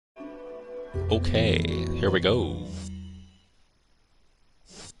Okay, here we go.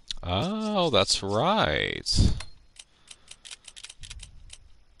 Oh, that's right.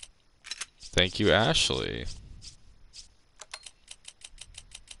 Thank you, Ashley.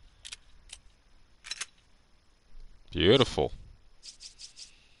 Beautiful.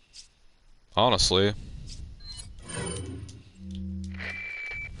 Honestly.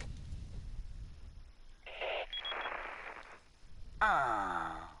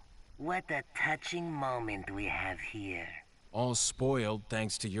 Oh, what a touching moment we have here. All spoiled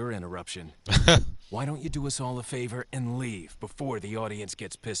thanks to your interruption. Why don't you do us all a favor and leave before the audience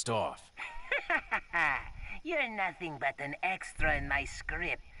gets pissed off? You're nothing but an extra in my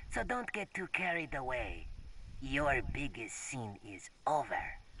script, so don't get too carried away. Your biggest scene is over.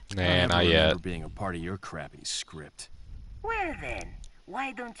 I don't Nah, ever not yet. remember being a part of your crappy script. Well then,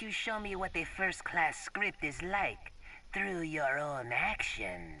 why don't you show me what a first-class script is like through your own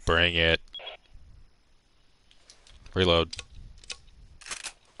actions? Bring it. Reload.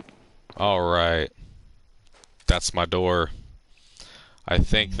 Alright. That's my door. I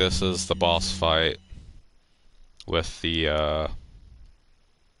think this is the boss fight with the,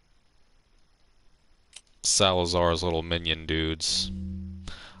 Salazar's little minion dudes.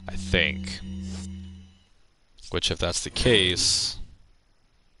 I think. Which, if that's the case,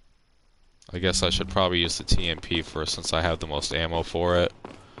 I guess I should probably use the TMP first since I have the most ammo for it.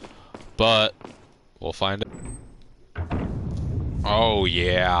 But, we'll find it. Oh,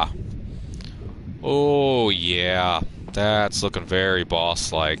 yeah. Oh, yeah. That's looking very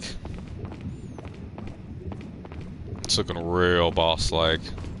boss-like. It's looking real boss-like.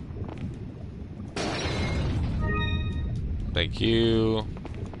 Thank you.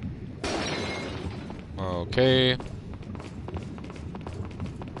 Okay.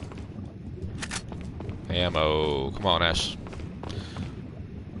 Ammo. Come on, Ash.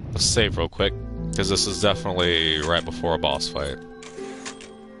 Let's save real quick, because this is definitely right before a boss fight.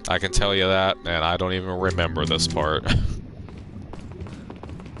 I can tell you that, and I don't even remember this part.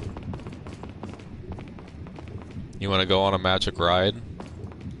 You want to go on a magic ride?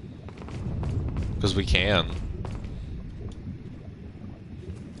 Because we can.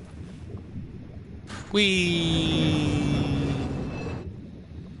 Whee!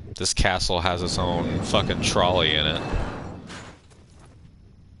 This castle has its own fucking trolley in it.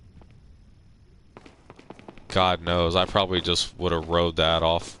 God knows, I probably just would have rode that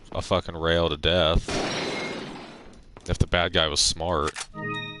off a fucking rail to death. If the bad guy was smart.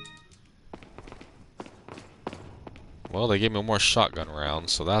 Well, they gave me more shotgun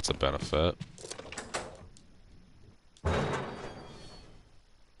rounds, so that's a benefit.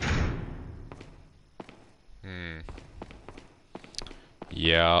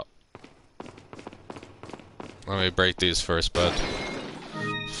 Yeah. Let me break these first, bud.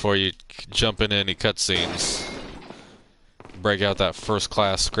 Before you jump into any cutscenes. Break out that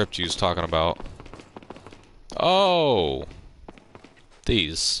first-class script you was talking about. Oh!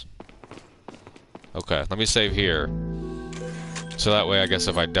 These. Okay, let me save here. So that way, I guess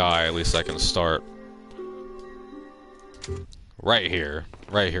if I die, at least I can start right here.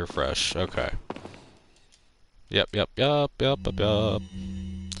 Right here fresh. Okay. Yep.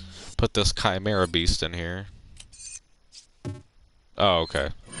 Put this Chimera Beast in here. Oh, okay.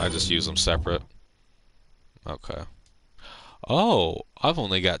 I just use them separate. Okay. Oh, I've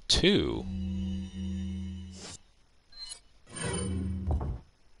only got two.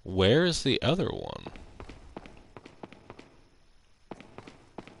 Where's the other one?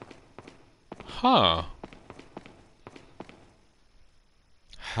 Huh.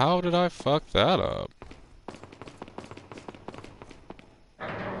 How did I fuck that up?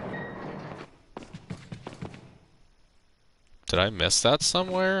 Did I miss that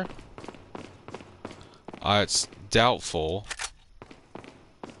somewhere? It's doubtful.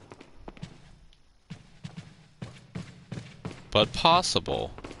 But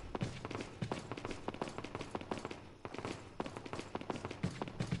possible.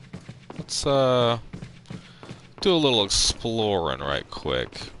 Let's, do a little exploring right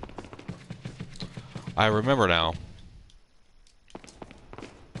quick. I remember now.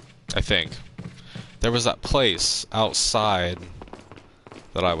 I think. There was that place outside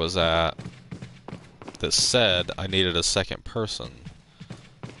that I was at that said I needed a second person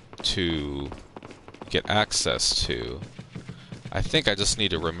to get access to. I think I just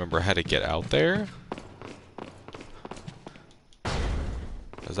need to remember how to get out there.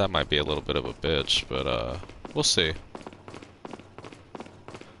 Because that might be a little bit of a bitch, but we'll see.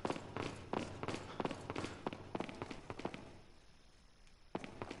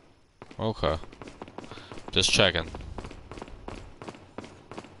 Okay. Just checking.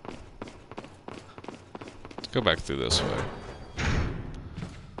 Go back through this way.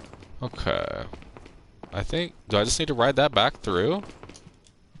 Okay. I think... Do I just need to ride that back through?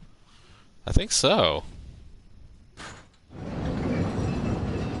 I think so.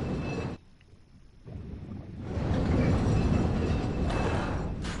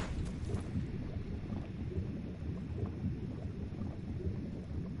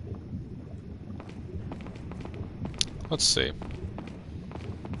 Let's see.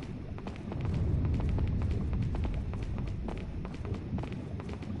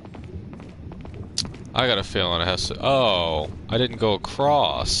 I got a feeling it has to... Oh, I didn't go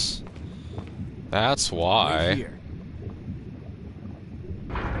across. That's why. Wait here.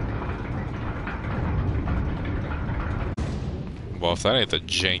 Well, if that ain't the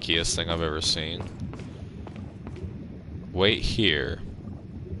jankiest thing I've ever seen. Wait here.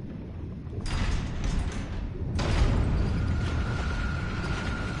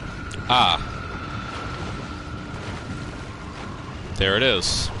 Ah. There it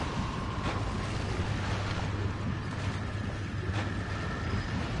is.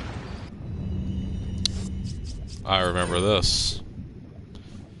 I remember this.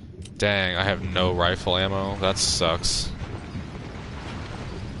 Dang, I have no rifle ammo. That sucks.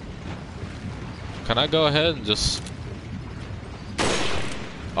 Can I go ahead and just...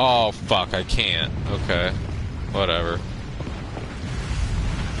 Oh, fuck, I can't. Okay. Whatever.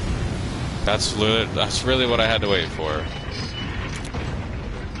 That's really what I had to wait for.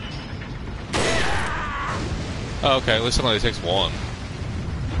 Oh, okay, at least it only takes one.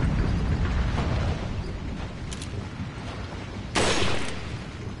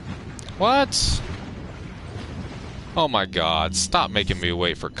 What? Oh my god, stop making me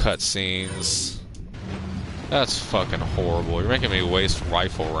wait for cutscenes. That's fucking horrible. You're making me waste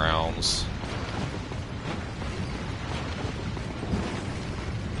rifle rounds.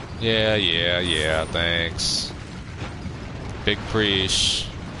 Yeah, thanks. Big preach.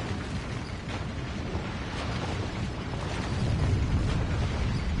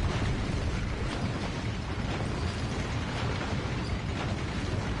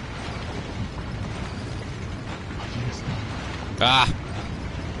 Ah!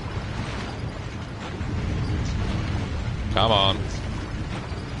 Come on.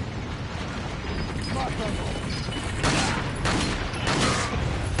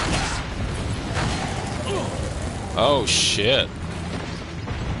 Oh shit.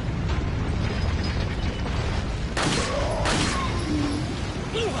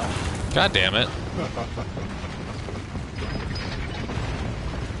 God damn it.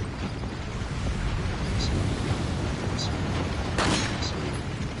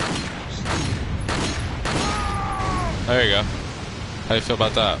 There you go. How do you feel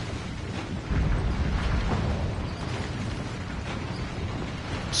about that?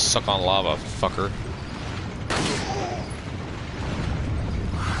 Suck on lava, fucker.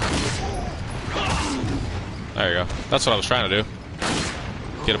 There you go. That's what I was trying to do.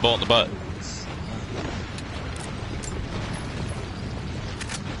 Get a bullet in the butt.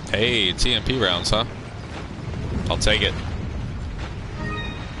 Hey, TMP rounds, huh? I'll take it.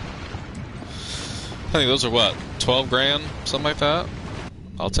 I think those are what? 12 grand? Something like that?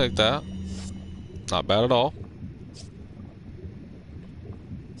 I'll take that. Not bad at all.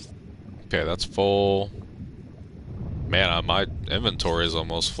 Okay, that's full. Man, my inventory is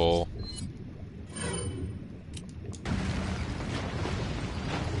almost full.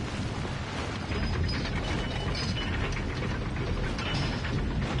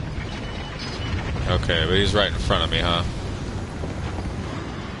 Okay, but he's right in front of me, huh?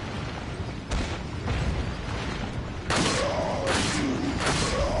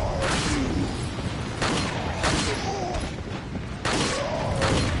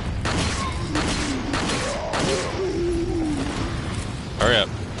 Hurry up.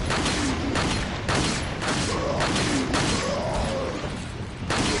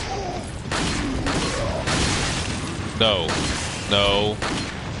 No. No.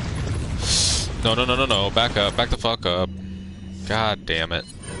 No, no, no, no, no. Back up. Back the fuck up. God damn it.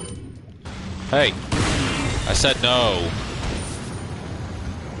 Hey. I said no.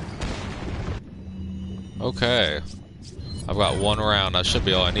 Okay. I've got one round. That should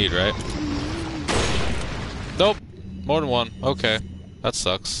be all I need, right? Nope. More than one. Okay. That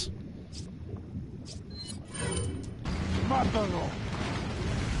sucks.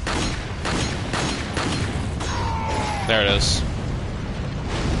 There it is.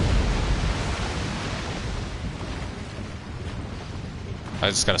 I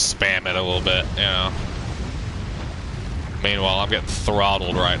just gotta spam it a little bit, you know. Meanwhile, I'm getting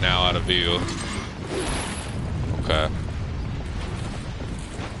throttled right now out of view. Okay.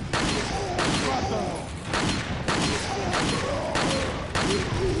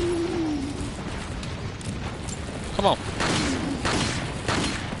 Come on.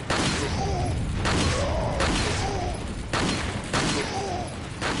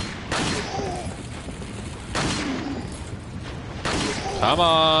 Come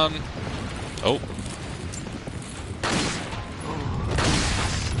on. Oh.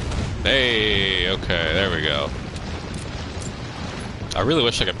 Hey, okay, there we go. I really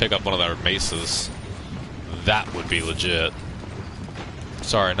wish I could pick up one of their maces. That would be legit.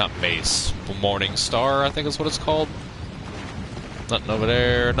 Sorry, not mace. Morning Star, I think is what it's called. Nothing over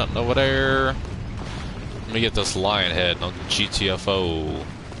there, nothing over there. Let me get this lion head on GTFO.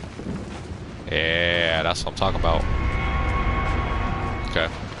 Yeah, that's what I'm talking about. Okay.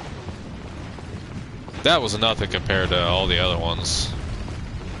 That was nothing compared to all the other ones.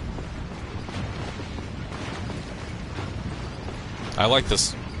 I like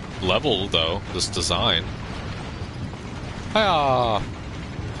this level, though, this design. Hiya!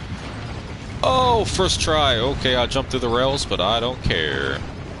 Oh, first try. Okay, I jumped through the rails, but I don't care.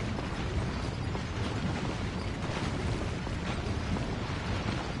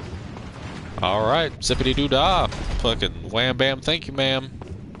 Alright, zippity-doo-dah. Fucking wham-bam, thank you, ma'am.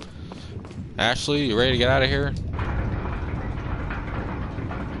 Ashley, you ready to get out of here?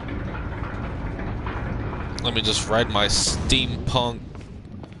 Let me just ride my steampunk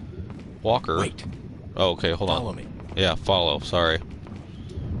walker. Wait. Oh, okay, hold on. Follow me. Yeah, follow, sorry.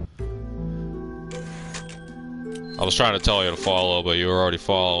 I was trying to tell you to follow, but you were already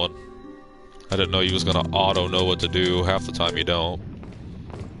following. I didn't know you was gonna auto know what to do. Half the time you don't.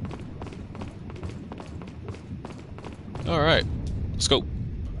 Alright, let's go.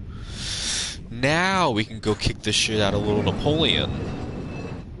 Now we can go kick this shit out of little Napoleon.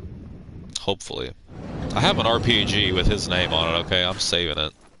 Hopefully. I have an RPG with his name on it, okay? I'm saving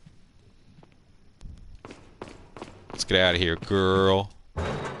it. Let's get out of here, girl.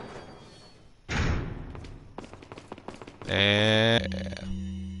 And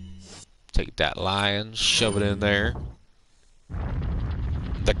take that lion, shove it in there.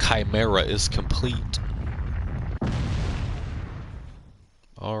 The chimera is complete.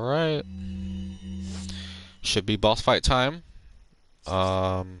 Alright. Should be boss fight time.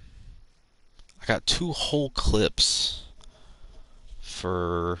 I got 2 whole clips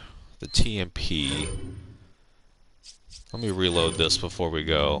for the TMP. Let me reload this before we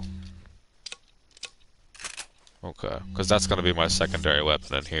go. Okay, because that's going to be my secondary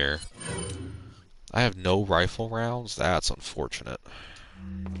weapon in here. I have no rifle rounds? That's unfortunate.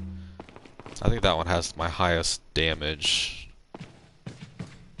 I think that one has my highest damage,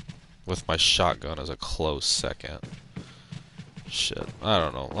 with my shotgun as a close second. Shit, I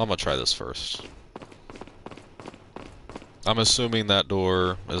don't know. I'm gonna try this first. I'm assuming that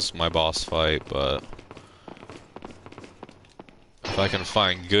door is my boss fight, but if I can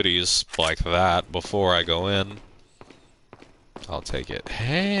find goodies like that before I go in, I'll take it.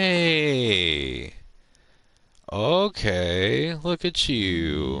 Hey! Okay, look at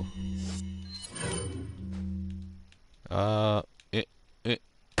you.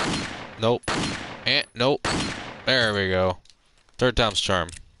 Nope. Nope. There we go. 3rd time's charm.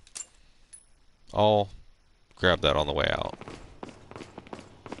 I'll grab that on the way out.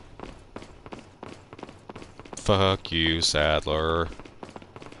 Fuck you, Sadler.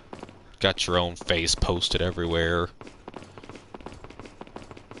 Got your own face posted everywhere.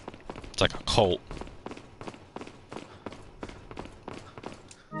 It's like a cult.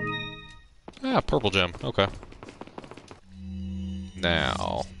 Ah, purple gem. Okay.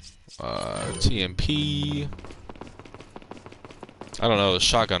 Now, TMP. I don't know, the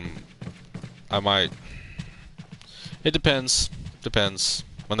shotgun, I might... It depends. Depends.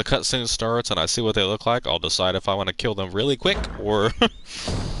 When the cutscene starts and I see what they look like, I'll decide if I want to kill them really quick, or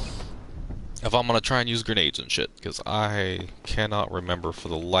if I'm going to try and use grenades and shit, because I cannot remember for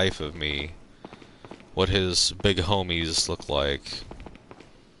the life of me what his big homies look like.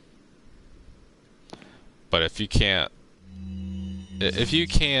 But if you can't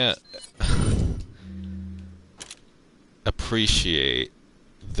appreciate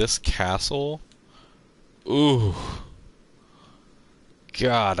this castle, ooh,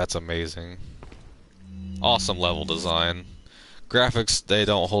 God, that's amazing. Awesome level design. Graphics, they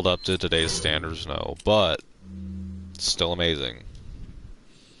don't hold up to today's standards, no, but still amazing.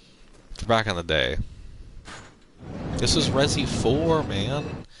 For back in the day. This is Resi 4,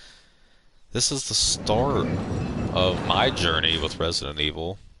 man. This is the start of my journey with Resident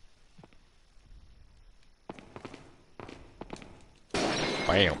Evil.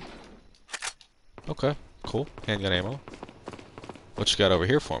 Bam. Okay, cool. Handgun ammo. What you got over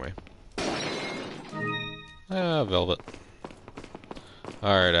here for me? Ah, velvet.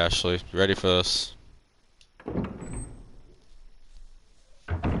 Alright, Ashley. You ready for this?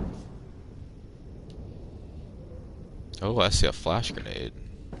 Oh, I see a flash grenade.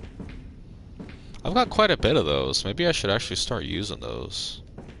 I've got quite a bit of those. Maybe I should actually start using those.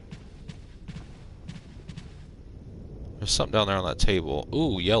 There's something down there on that table.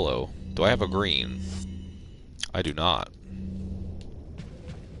 Ooh, yellow. Do I have a green? I do not.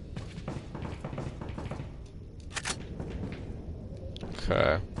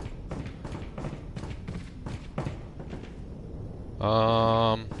 Okay.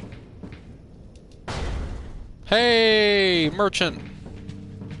 Hey, merchant!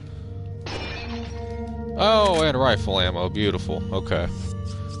 Oh, and rifle ammo. Beautiful. Okay.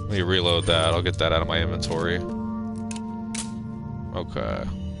 Let me reload that. I'll get that out of my inventory. Okay.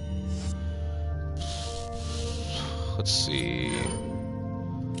 Let's see.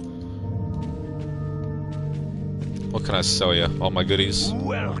 What can I sell you? All my goodies?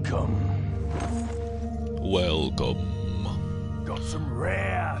 Welcome. Welcome. Got some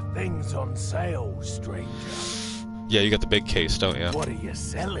rare things on sale, stranger. Yeah, you got the big case, don't you? What are you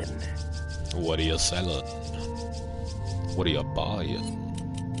selling? What are you selling? What are you buying?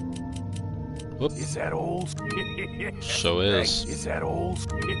 Whoop. Is that all? Show is. Is that all?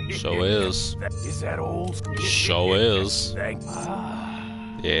 Show is. Is that all? Show is.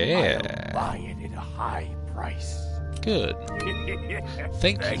 Yeah. I'll buy it at a high price. Good.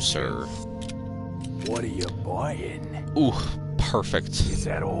 Thank you, sir. What are you buying? Ooh, perfect. Is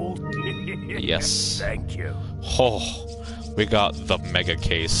that all? Yes. Thank you. Oh, we got the mega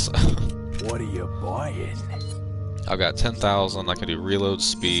case. What are you buying? I've got 10,000. I can do reload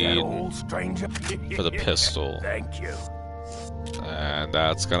Is that speed all, stranger? for the pistol. Thank you. And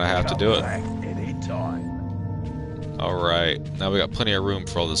that's gonna have to do it. Anytime. Alright, now we got plenty of room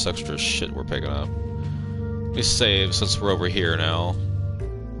for all this extra shit we're picking up. Let me save since we're over here now.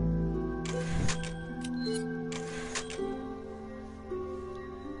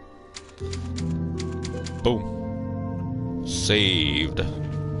 Boom. Saved.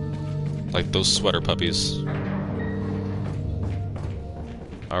 Like those sweater puppies.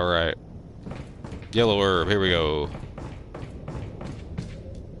 Alright. Yellow herb, here we go.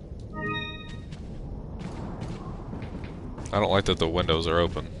 I don't like that the windows are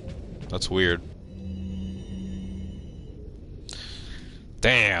open. That's weird.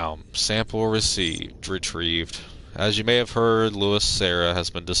 Damn! Sample received. Retrieved. As you may have heard, Louis Sarah has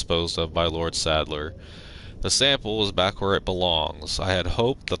been disposed of by Lord Sadler. The sample is back where it belongs. I had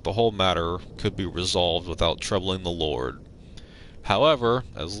hoped that the whole matter could be resolved without troubling the Lord. However,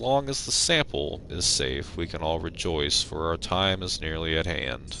 as long as the sample is safe, we can all rejoice, for our time is nearly at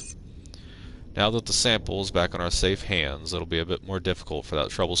hand. Now that the sample is back in our safe hands, it'll be a bit more difficult for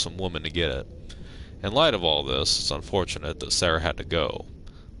that troublesome woman to get it. In light of all this, it's unfortunate that Sarah had to go.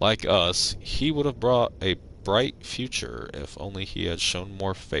 Like us, he would have brought a bright future if only he had shown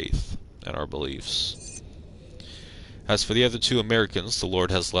more faith in our beliefs. As for the other two Americans, the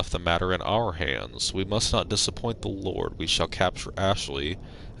Lord has left the matter in our hands. We must not disappoint the Lord. We shall capture Ashley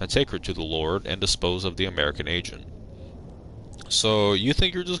and take her to the Lord and dispose of the American agent. So, you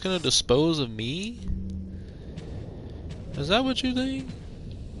think you're just gonna dispose of me? Is that what you think?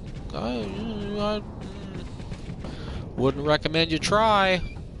 I wouldn't recommend you try.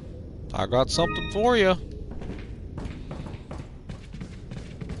 I got something for you.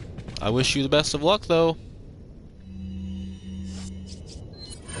 I wish you the best of luck, though.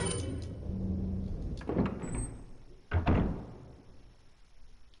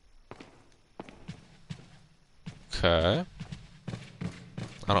 Okay.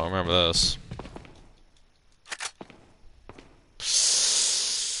 I don't remember this.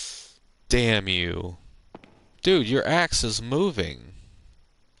 Damn you. Dude, your axe is moving.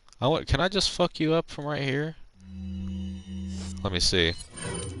 Can I just fuck you up from right here? Let me see.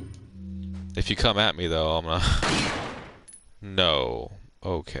 If you come at me, though, I'm gonna... No.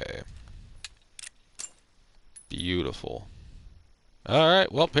 Okay. Beautiful.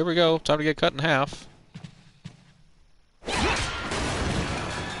 Alright, well, here we go. Time to get cut in half.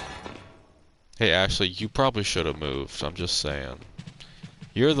 Hey, Ashley, you probably should have moved. I'm just saying.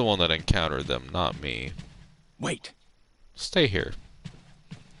 You're the one that encountered them, not me. Wait. Stay here.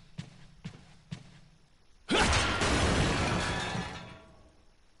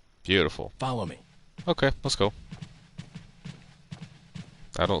 Beautiful. Follow me. Okay, let's go.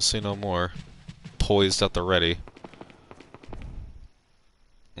 I don't see no more. Poised at the ready.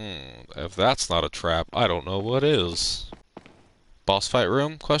 If that's not a trap, I don't know what is. Boss fight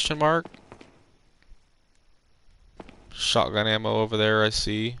room? Question mark? Shotgun ammo over there, I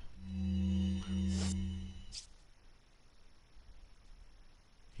see.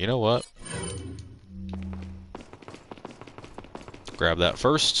 You know what? Grab that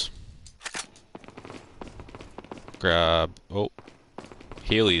first. Grab... Oh.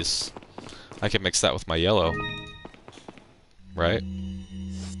 Heelys. I can mix that with my yellow. Right?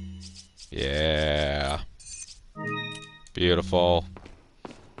 Yeah. Beautiful.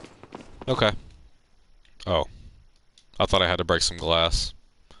 Okay. Oh. I thought I had to break some glass.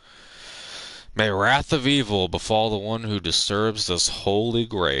 May wrath of evil befall the one who disturbs this holy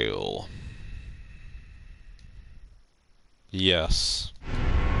grail. Yes.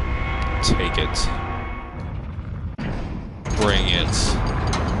 Take it. Bring it.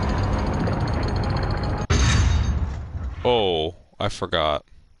 Oh, I forgot.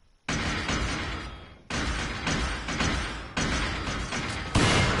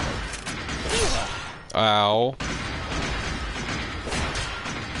 Ow.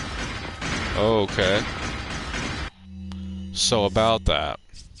 Okay. So about that.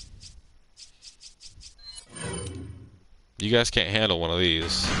 You guys can't handle one of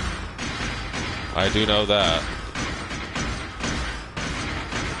these. I do know that.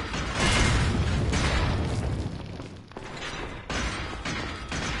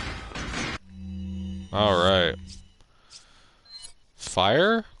 Alright.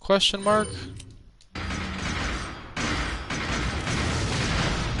 Fire? Question mark?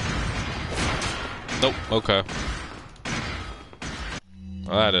 Nope, okay.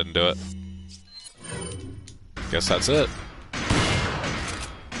 Well, that didn't do it. Guess that's it.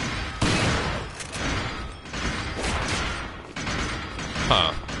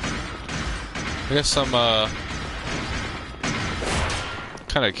 Huh. I guess I'm,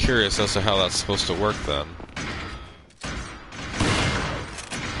 kind of curious as to how that's supposed to work then.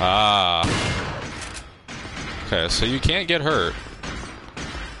 Ah. Okay, so you can't get hurt.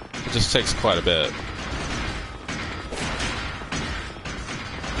 It just takes quite a bit.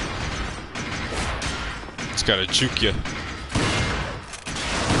 It's gotta juke you. Is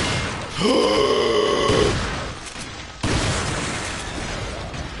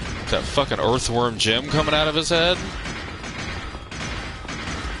that fucking earthworm Jim coming out of his head?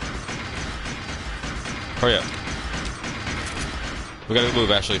 Hurry up. We gotta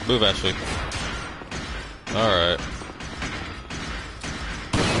move, Ashley. Move, Ashley. Alright.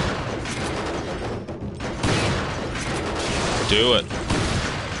 Do it.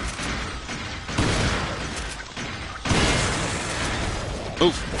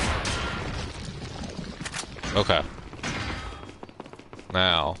 Oof. Okay.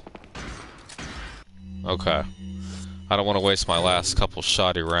 Now. Okay. I don't want to waste my last couple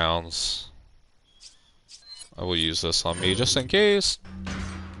shoddy rounds. I will use this on me just in case.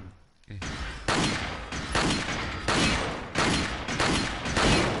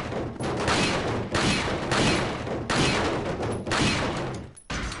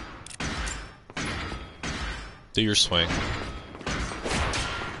 Do your swing.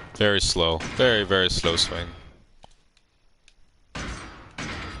 Very slow. Very, very slow swing.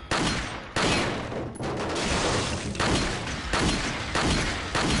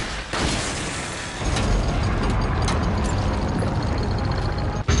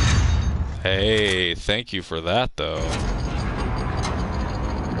 Hey, thank you for that, though.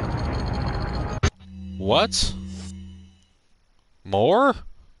 What? More?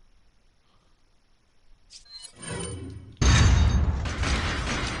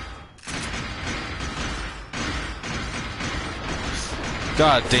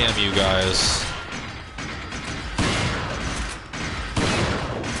 God damn you guys.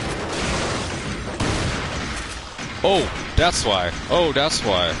 Oh, that's why. Oh, that's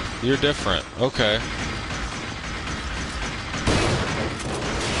why. You're different. Okay.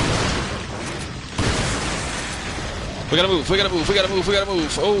 We gotta move, we gotta move, we gotta move, we gotta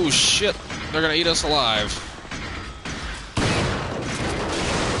move. Oh shit. They're gonna eat us alive.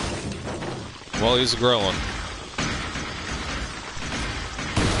 Well, he's growing.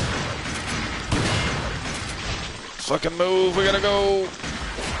 Fucking move, we gotta go.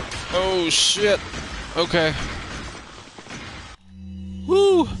 Oh shit. Okay.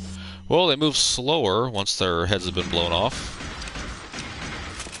 Woo! Well, they move slower once their heads have been blown off.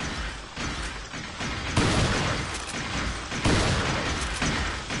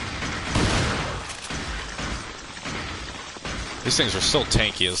 These things are still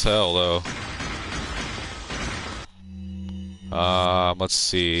tanky as hell, though. Let's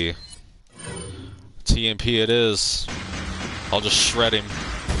see. TMP it is. I'll just shred him.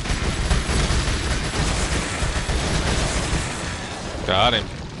 Got him.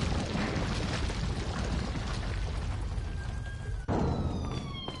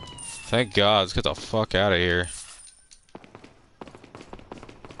 Thank God. Let's get the fuck out of here.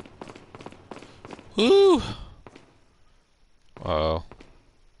 Ooh. Uh-oh.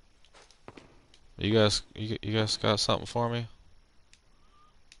 You guys got something for me?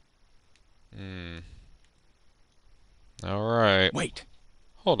 Hmm. All right. Wait.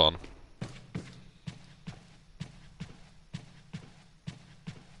 Hold on.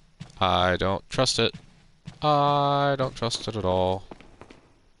 I don't trust it. I don't trust it at all.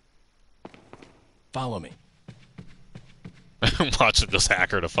 Follow me. Watch him just hack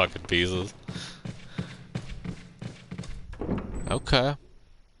her to fucking pieces. Okay.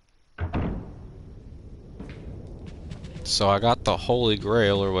 So I got the Holy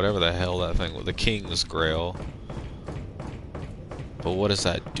Grail, or whatever the hell that thing was, the King's Grail. But what does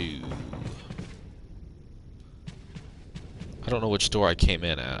that do? I don't know which door I came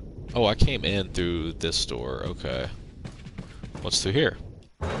in at. Oh, I came in through this door. Okay. What's through here?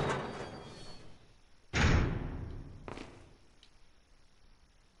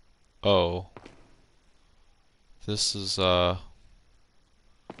 Oh. This is,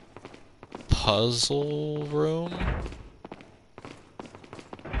 puzzle room?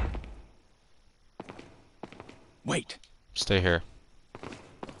 Wait. Stay here.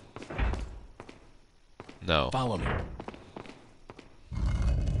 No. Follow me.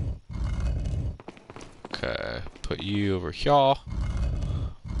 Okay. Put you over here.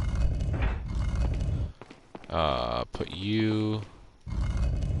 Put you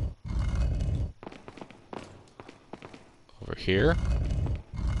over here.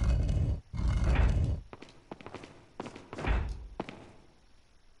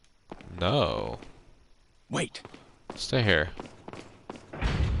 No. Wait. Stay here.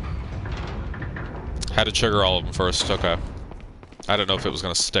 Had to trigger all of them first. Okay. I don't know if it was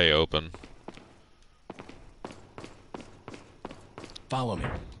gonna stay open. Follow me.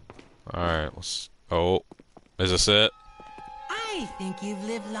 Alright, let's... Oh. Is this it? I think you've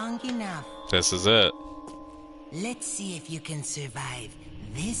lived long enough. This is it. Let's see if you can survive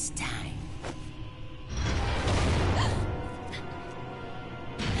this time.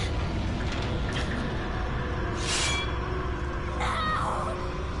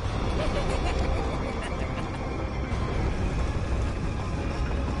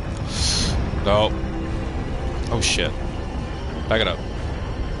 No. Oh shit. Back it up.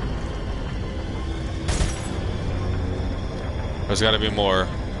 There's gotta be more.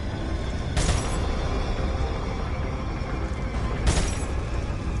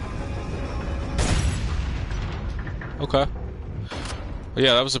 Okay. Well,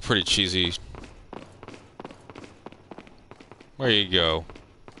 yeah, that was a pretty cheesy... Where you go?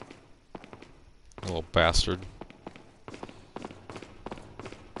 Little bastard.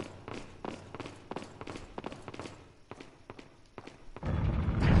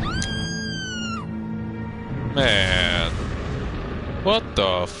 Man. What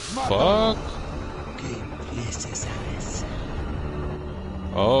the fuck?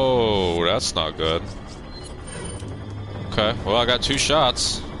 Oh, that's not good. Okay, well, I got 2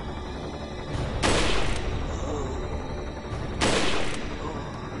 shots.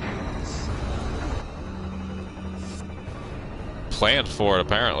 Planned for it,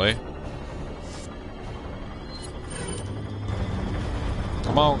 apparently.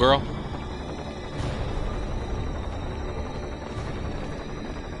 Come on, girl.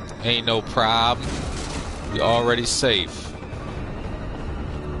 Ain't no problem. You're already safe.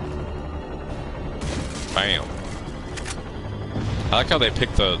 Bam. I like how they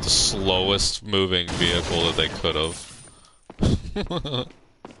picked the slowest moving vehicle that they could have.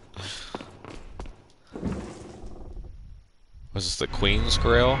 Was this the Queen's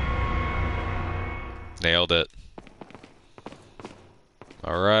Grail? Nailed it.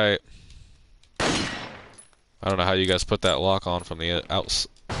 Alright. I don't know how you guys put that lock on from the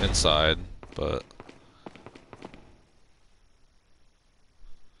inside, but...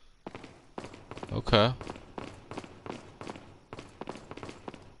 Okay.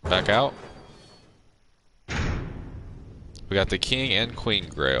 Back out. We got the King and Queen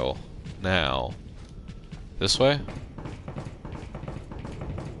Grail. Now, this way?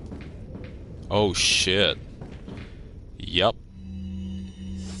 Oh shit. Yup.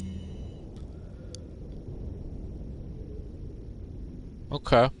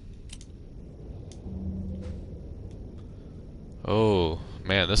 Okay. Oh,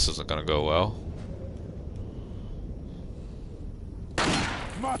 man, this isn't gonna go well.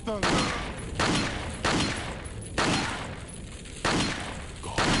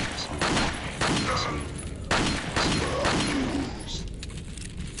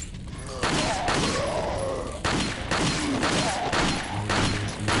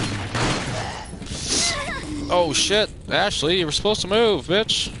 Oh shit, Ashley, you were supposed to move,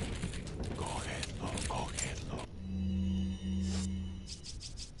 bitch.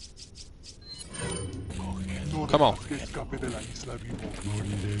 Come on.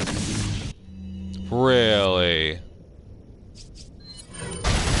 Really?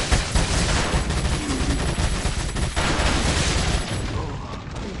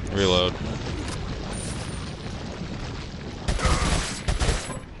 Reload.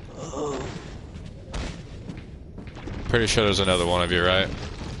 Pretty sure there's another one of you, right?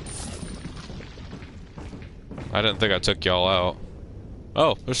 I didn't think I took y'all out.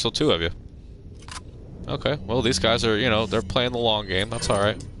 Oh, there's still two of you. Okay, well these guys are, you know, they're playing the long game. That's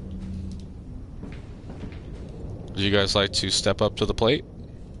alright. Would you guys like to step up to the plate?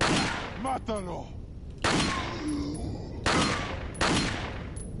 Mátalo.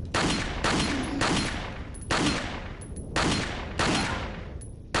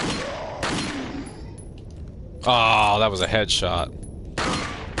 Oh, that was a headshot.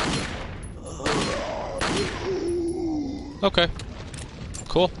 Okay.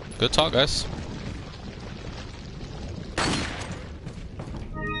 Cool. Good talk, guys.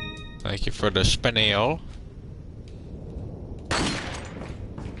 Thank you for the spinel. The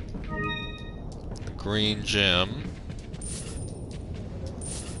green gem.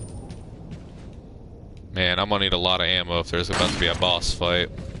 Man, I'm gonna need a lot of ammo if there's about to be a boss fight.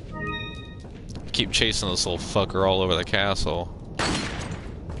 Keep chasing this little fucker all over the castle.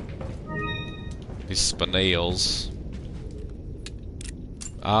 These spinels.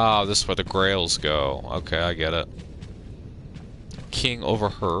 Ah, this is where the grails go. Okay, I get it. King over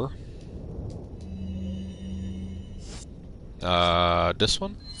her. This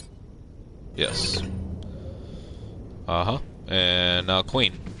one? Yes. Uh-huh. And now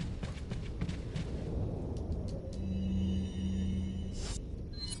queen.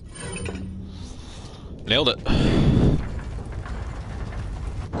 Nailed it.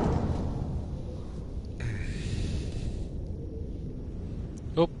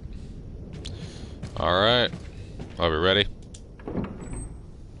 Oop. Alright. Are we ready?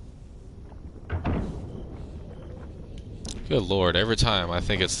 Good lord, every time I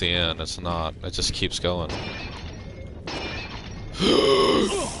think it's the end, it's not. It just keeps going.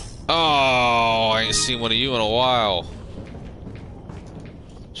 Oh, I ain't seen one of you in a while.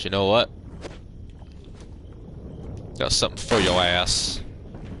 But you know what? Got something for your ass.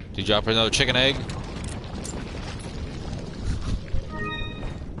 Did you drop another chicken egg?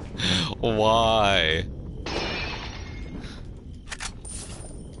 Why?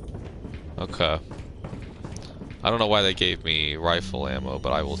 Okay. I don't know why they gave me rifle ammo,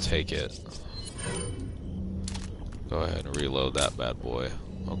 but I will take it. Go ahead and reload that bad boy.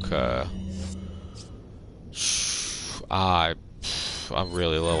 Okay. I'm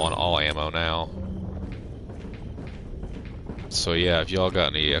really low on all ammo now. So yeah, if y'all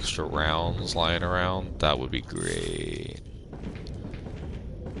got any extra rounds lying around, that would be great.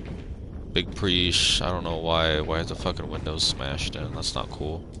 Big preesh. I don't know why is the fucking windows smashed in? That's not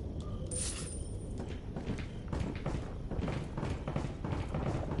cool.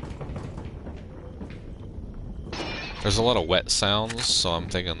 There's a lot of wet sounds, so I'm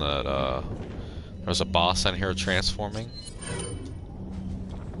thinking that there's a boss in here transforming.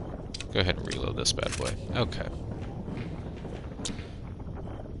 Go ahead and reload this bad boy. Okay.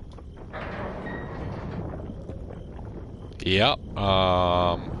 Yep.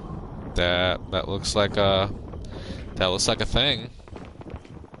 That looks like a thing.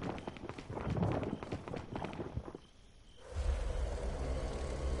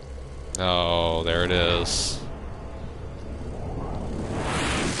 Oh, there it is.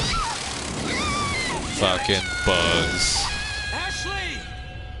 Fucking bugs. Ashley!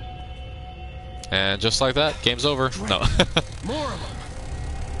 And just like that, game's over. No. More of them.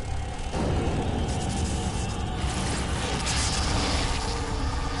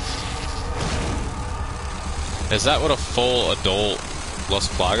 Is that what a full adult Las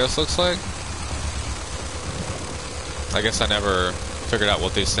Plagas looks like? I guess I never figured out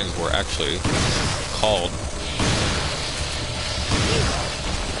what these things were actually called.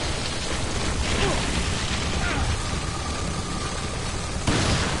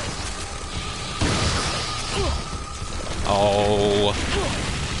 Oh.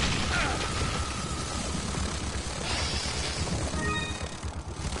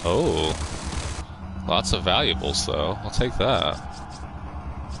 Oh. Lots of valuables, though. I'll take that.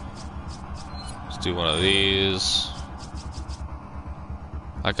 Let's do one of these.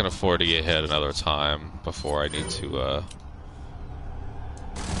 I can afford to get hit another time before I need to,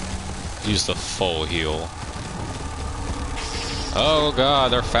 use the full heal. Oh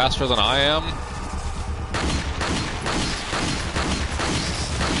god, they're faster than I am?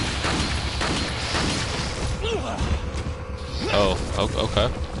 Oh, okay.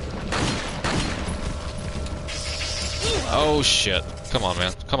 Oh shit. Come on,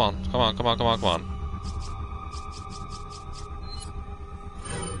 man. Come on. Come on, come on, come on, come on.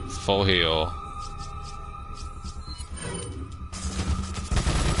 Full heal.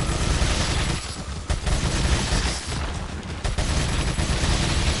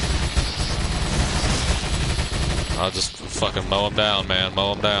 I'll just fucking mow him down, man.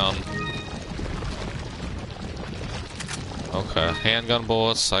 Mow him down. Okay, handgun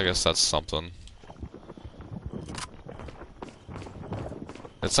bullets. I guess that's something.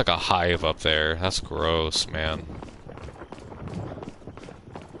 It's like a hive up there. That's gross, man.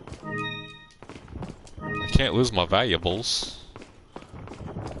 I can't lose my valuables.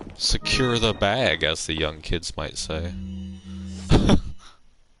 Secure the bag, as the young kids might say.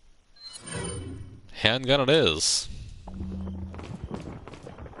 Handgun it is.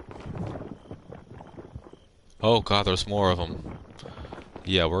 Oh god, there's more of them.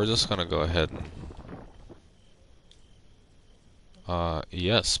 Yeah, we're just gonna go ahead and...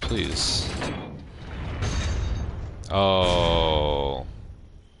 yes, please. Oh...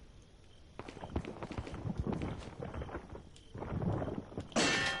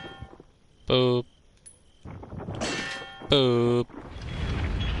 Boop. Boop.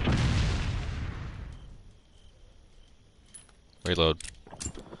 Reload.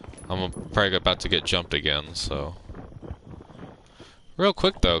 I'm probably about to get jumped again, so... Real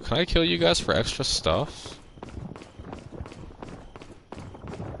quick though, can I kill you guys for extra stuff?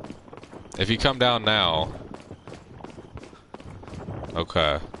 If you come down now...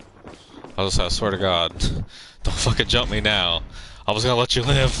 Okay. I swear to God. Don't fucking jump me now. I was gonna let you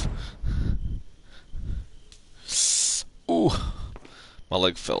live. Ooh. My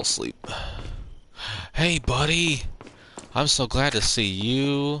leg fell asleep. Hey, buddy! I'm so glad to see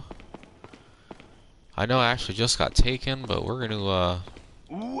you. I know I actually just got taken, but we're gonna,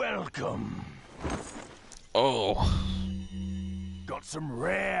 Welcome. Oh. Got some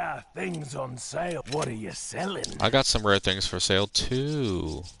rare things on sale. What are you selling? I got some rare things for sale,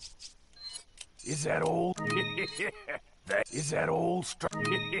 too. Is that all? Is that all?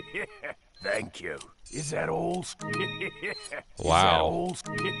 Thank you. Is that all? Wow.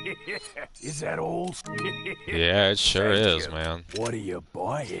 Is that all? Yeah, it sure Thank is, you. man. What are you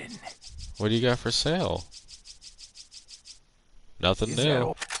buying? What do you got for sale? Nothing Is that new.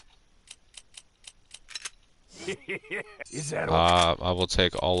 all? Is that all? I will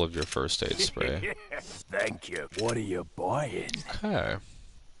take all of your first aid spray. Thank you. What are you buying? Okay.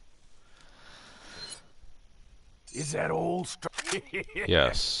 Is that all?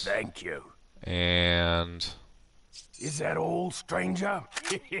 Yes. Thank you. And... Is that all, stranger?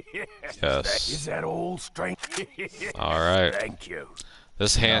 yes. Is that all, stranger? Alright. Thank you.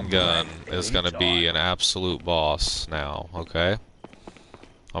 This handgun is gonna be an absolute boss now, okay?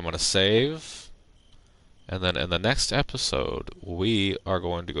 I'm gonna save. And then in the next episode, we are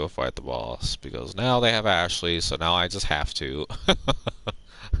going to go fight the boss. Because now they have Ashley, so now I just have to.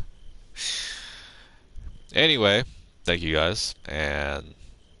 Anyway, thank you guys, and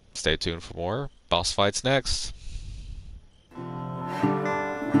stay tuned for more boss fights next.